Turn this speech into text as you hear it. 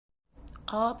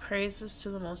All praises to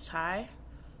the Most High.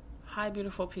 Hi,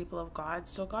 beautiful people of God.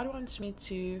 So, God wants me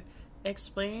to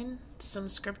explain some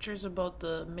scriptures about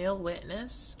the male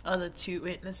witness, the two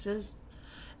witnesses,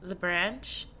 the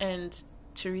branch, and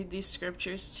to read these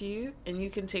scriptures to you. And you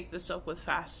can take this up with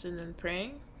fasting and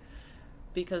praying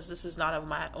because this is not of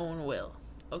my own will.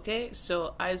 Okay,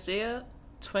 so Isaiah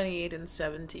 28 and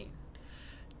 17.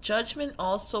 Judgment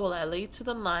also will I lay to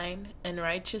the line, and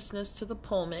righteousness to the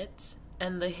plummet,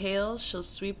 and the hail shall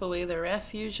sweep away the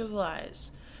refuge of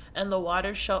lies, and the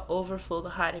water shall overflow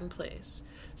the hiding place.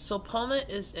 So plummet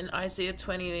is in Isaiah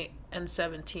 28 and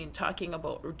 17 talking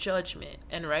about judgment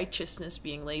and righteousness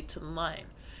being laid to the line,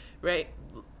 right?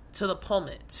 To the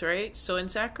plummet, right? So in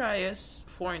Zechariah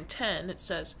 4 and 10 it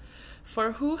says,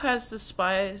 "For who has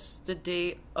despised the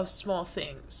day of small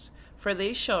things? For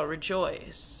they shall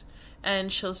rejoice,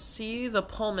 and shall see the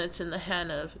plummet in the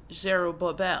hand of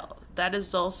Zerubbabel." That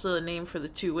is also a name for the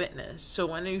two witnesses. So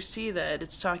when you see that,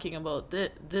 it's talking about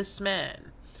this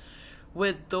man.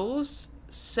 With those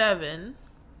seven,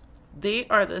 they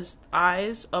are the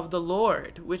eyes of the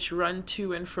Lord, which run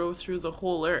to and fro through the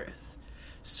whole earth.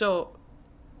 So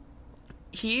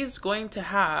he is going to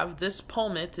have, this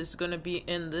plummet is going to be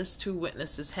in this two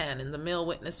witnesses' hand, in the male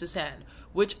witness's hand,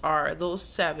 which are those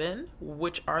seven,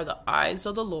 which are the eyes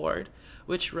of the Lord,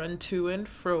 which run to and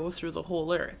fro through the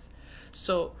whole earth.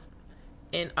 So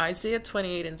in Isaiah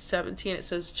 28 and 17, it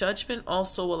says, "Judgment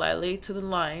also will I lay to the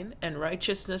line, and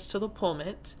righteousness to the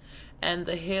plummet, and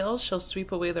the hail shall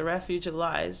sweep away the refuge of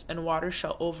lies, and water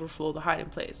shall overflow the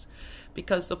hiding place."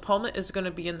 Because the plummet is going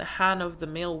to be in the hand of the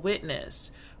male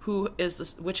witness,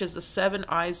 which is the seven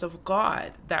eyes of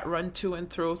God that run to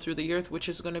and fro through the earth, which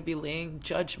is going to be laying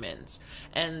judgments.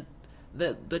 And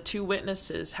the two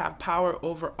witnesses have power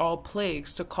over all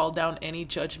plagues to call down any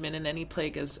judgment and any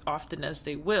plague as often as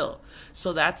they will.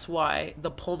 So that's why the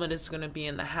plummet is going to be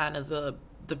in the hand of the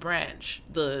branch,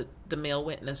 the male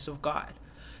witness of God.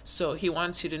 So he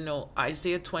wants you to know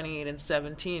Isaiah 28 and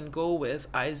 17 go with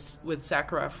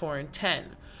Zechariah 4 and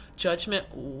 10. "Judgment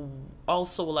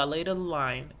also will I lay to the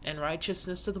line, and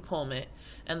righteousness to the plummet,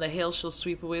 and the hail shall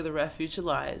sweep away the refuge of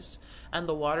lies, and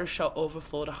the water shall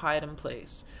overflow to hide in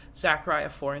place." Zechariah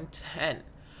 4 and 10.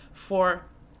 "For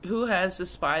who has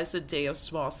despised the day of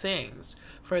small things?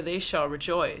 For they shall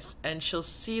rejoice, and shall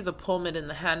see the plummet in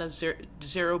the hand of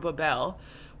Zerubbabel.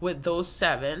 With those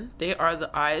seven, they are the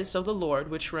eyes of the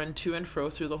Lord, which run to and fro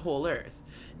through the whole earth."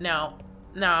 Now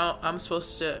I'm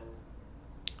supposed to,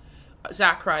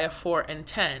 Zechariah 4 and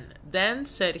 10. "Then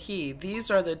said he, These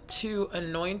are the two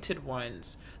anointed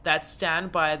ones that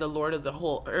stand by the Lord of the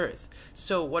whole earth."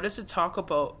 So what does it talk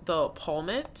about? The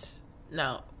plummet.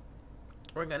 Now,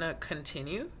 we're going to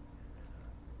continue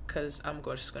because I'm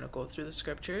just going to go through the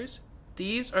scriptures.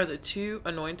 "These are the two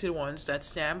anointed ones that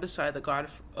stand beside the God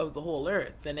of the whole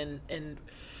earth." And in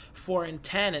 4 and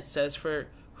 10 it says, "For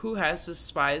who has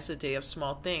despised the day of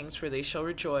small things? For they shall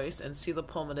rejoice and see the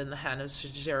plummet in the hand of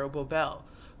Zerubbabel.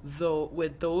 Though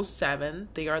with those seven,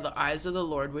 they are the eyes of the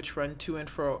Lord, which run to and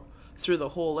fro through the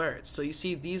whole earth." So you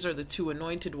see, these are the two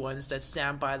anointed ones that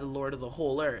stand by the Lord of the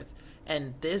whole earth.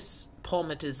 And this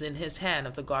plummet is in his hand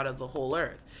of the God of the whole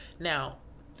earth. Now,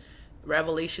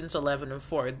 Revelations 11 and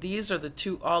 4. "These are the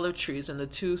two olive trees and the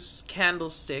two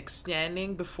candlesticks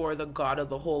standing before the God of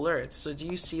the whole earth." So do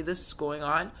you see this going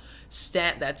on?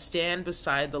 That stand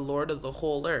beside the Lord of the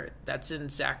whole earth. That's in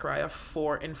Zechariah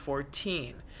 4 and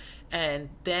 14. And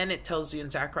then it tells you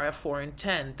in Zechariah 4 and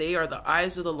 10, "They are the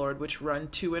eyes of the Lord, which run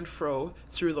to and fro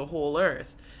through the whole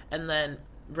earth." And then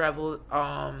Revelations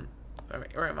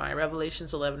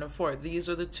 11 and 4. "These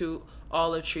are the two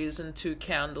olive trees and two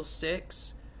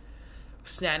candlesticks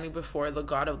standing before the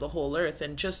God of the whole earth."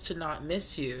 And just to not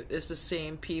miss you, it's the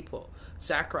same people.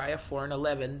 Zechariah 4 and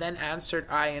 11. "Then answered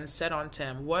I and said unto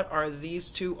him, What are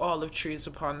these two olive trees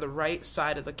upon the right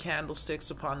side of the candlesticks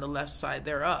upon the left side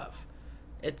thereof?"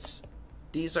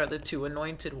 These are the two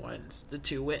anointed ones, the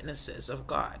two witnesses of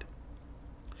God.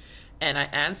 "And I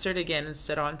answered again and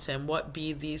said unto him, What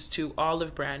be these two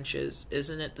olive branches?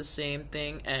 Isn't it the same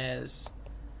thing as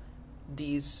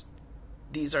these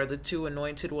are the two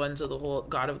anointed ones of the whole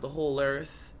God of the whole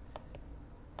earth?"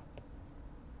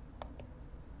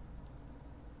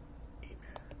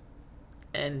 Amen.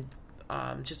 And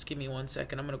just give me 1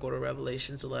 second. I'm going to go to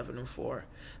Revelations 11 and 4.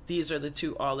 "These are the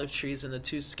two olive trees and the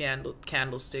two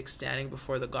candlesticks standing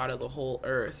before the God of the whole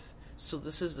earth." So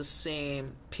this is the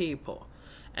same people.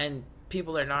 And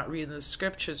people are not reading the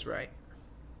scriptures right.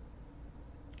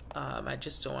 I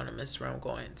just don't want to miss where I'm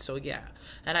going. So yeah.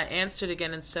 "And I answered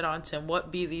again and said unto him, What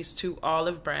be these two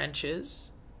olive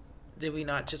branches?" Did we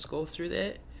not just go through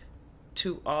that?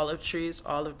 two olive trees,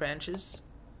 olive branches.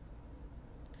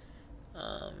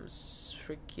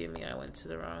 Forgive me, I went to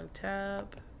the wrong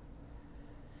tab.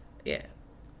 Yeah.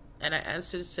 And I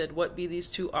answered, said, what be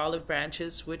these two olive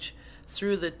branches, which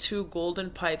through the two golden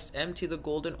pipes empty the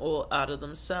golden oil out of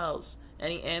themselves?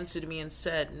 And he answered me and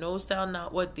said, knowest thou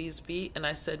not what these be? And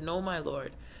I said, no, my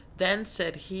Lord. Then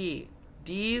said he,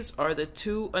 these are the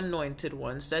two anointed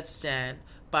ones that stand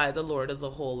by the Lord of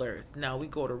the whole earth. Now we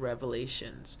go to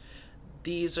Revelations.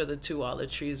 These are the two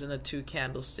olive trees and the two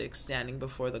candlesticks standing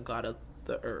before the God of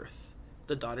the earth,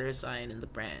 the daughter of Zion in the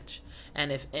branch.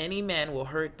 And if any man will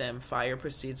hurt them, fire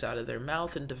proceeds out of their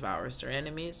mouth and devours their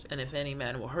enemies. And if any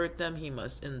man will hurt them, he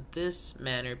must in this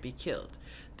manner be killed.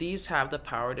 These have the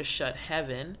power to shut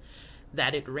heaven,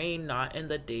 that it rain not in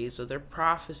the days of their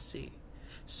prophecy.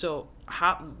 So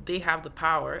how they have the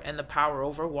power, and the power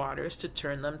over waters, to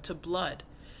turn them to blood,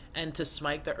 and to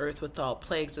smite the earth with all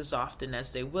plagues as often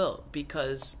as they will,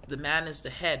 because the man is the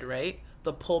head, right?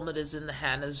 The pulpit is in the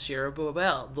hand of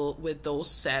Zerubbabel. With those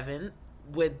seven,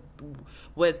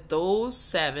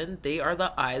 they are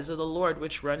the eyes of the Lord,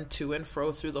 which run to and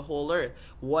fro through the whole earth.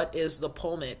 What is the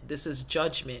pulpit? This is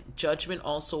judgment. Judgment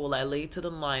also will I lay to the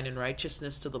line, and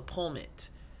righteousness to the pulpit.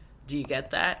 Do you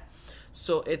get that?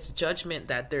 So it's judgment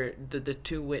that the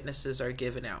two witnesses are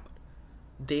given out.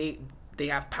 They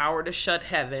have power to shut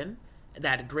heaven,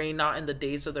 that it rain not in the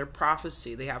days of their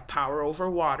prophecy. They have power over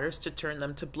waters to turn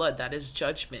them to blood. That is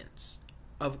judgments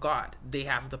of God. They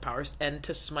have the power, and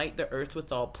to smite the earth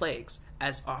with all plagues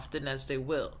as often as they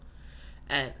will.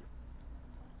 And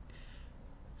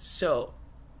so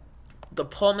the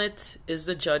pulpit is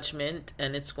the judgment,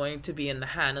 and it's going to be in the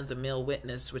hand of the male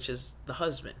witness, which is the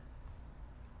husband.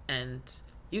 And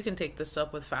you can take this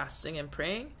up with fasting and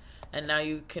praying. And now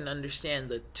you can understand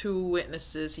the two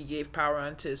witnesses. He gave power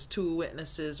unto his two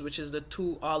witnesses, which is the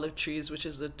two olive trees, which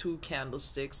is the two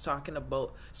candlesticks, talking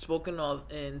about, spoken of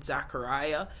in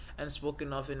Zechariah and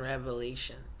spoken of in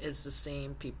Revelation. It's the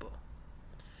same people.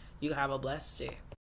 You have a blessed day.